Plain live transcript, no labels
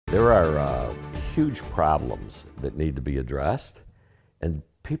There are huge problems that need to be addressed, and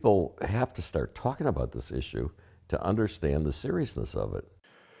people have to start talking about this issue to understand the seriousness of it.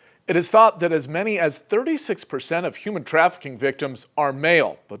 It is thought that as many as 36% of human trafficking victims are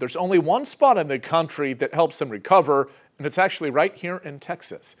male, but there's only one spot in the country that helps them recover, and it's actually right here in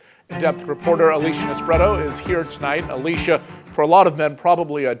Texas. In-depth reporter Alicia Nespreto is here tonight. Alicia, for a lot of men,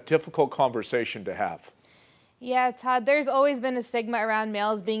 probably a difficult conversation to have. Yeah, Todd, there's always been a stigma around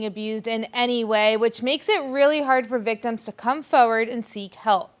males being abused in any way, which makes it really hard for victims to come forward and seek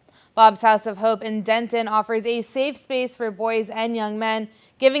help. Bob's House of Hope in Denton offers a safe space for boys and young men,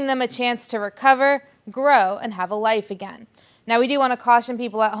 giving them a chance to recover, grow, and have a life again. Now, we do want to caution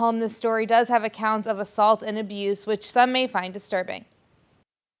people at home this story does have accounts of assault and abuse, which some may find disturbing.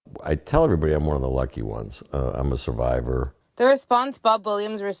 I tell everybody I'm one of the lucky ones. I'm a survivor. The response Bob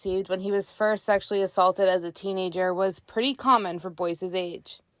Williams received when he was first sexually assaulted as a teenager was pretty common for boys his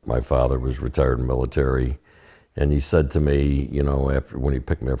age. My father was retired military, and he said to me, you know, when he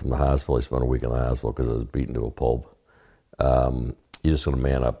picked me up from the hospital, he spent a week in the hospital because I was beaten to a pulp. You just going to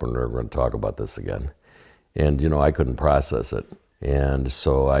man up and we're going to talk about this again. And, you know, I couldn't process it. And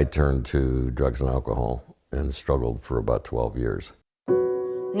so I turned to drugs and alcohol and struggled for about 12 years.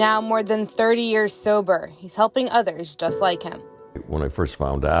 Now, more than 30 years sober, he's helping others just like him. When I first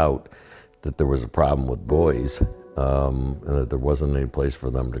found out that there was a problem with boys and that there wasn't any place for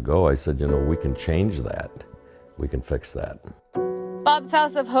them to go, I said, you know, we can change that. We can fix that. Bob's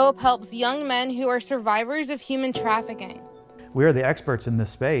House of Hope helps young men who are survivors of human trafficking. We are the experts in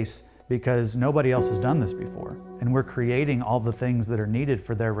this space because nobody else has done this before. And we're creating all the things that are needed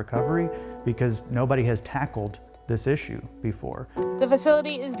for their recovery because nobody has tackled this issue before. The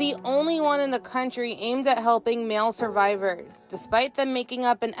facility is the only one in the country aimed at helping male survivors, despite them making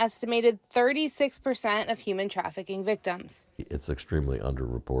up an estimated 36% of human trafficking victims. It's extremely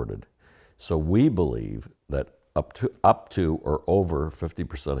underreported. So we believe that up to or over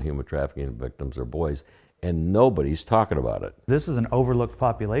 50% of human trafficking victims are boys, and nobody's talking about it. This is an overlooked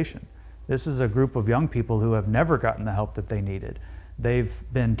population. This is a group of young people who have never gotten the help that they needed. They've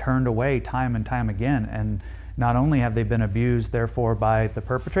been turned away time and time again, and not only have they been abused, therefore, by the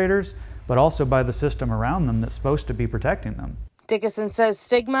perpetrators, but also by the system around them that's supposed to be protecting them. Dickinson says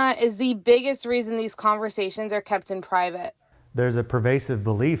stigma is the biggest reason these conversations are kept in private. There's a pervasive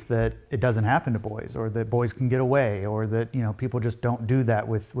belief that it doesn't happen to boys, or that boys can get away, or that, you know, people just don't do that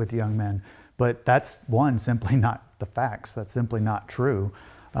with young men. But that's, one, simply not the facts. That's simply not true.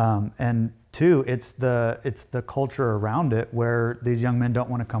 And two, it's the culture around it where these young men don't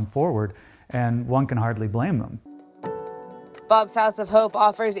want to come forward, and one can hardly blame them. Bob's House of Hope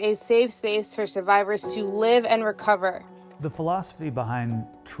offers a safe space for survivors to live and recover. The philosophy behind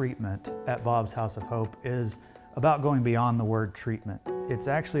treatment at Bob's House of Hope is about going beyond the word treatment. It's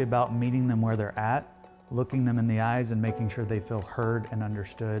actually about meeting them where they're at, looking them in the eyes and making sure they feel heard and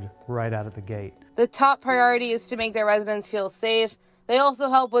understood right out of the gate. The top priority is to make their residents feel safe. They also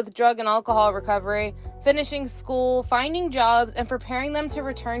help with drug and alcohol recovery, finishing school, finding jobs, and preparing them to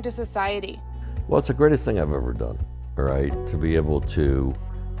return to society. Well, it's the greatest thing I've ever done, all right, to be able to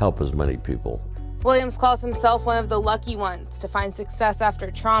help as many people. Williams calls himself one of the lucky ones to find success after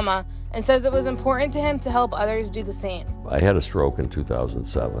trauma and says it was important to him to help others do the same. I had a stroke in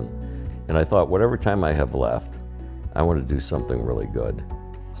 2007, and I thought whatever time I have left, I want to do something really good.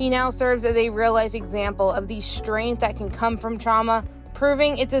 He now serves as a real-life example of the strength that can come from trauma,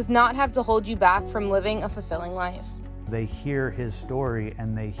 proving it does not have to hold you back from living a fulfilling life. They hear his story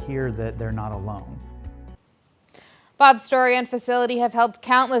and they hear that they're not alone. Bob's story and facility have helped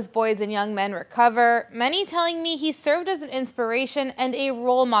countless boys and young men recover, many telling me he served as an inspiration and a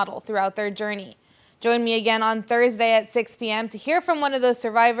role model throughout their journey. Join me again on Thursday at 6 p.m. to hear from one of those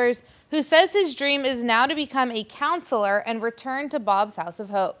survivors who says his dream is now to become a counselor and return to Bob's House of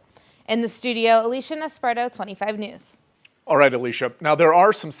Hope. In the studio, Alicia Nespreto, 25 News. All right, Alicia. Now, there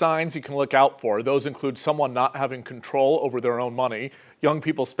are some signs you can look out for. Those include someone not having control over their own money, young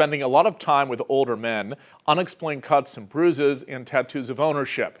people spending a lot of time with older men, unexplained cuts and bruises, and tattoos of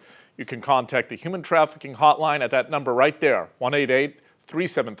ownership. You can contact the Human Trafficking Hotline at that number right there,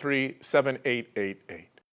 1-888-373-7888.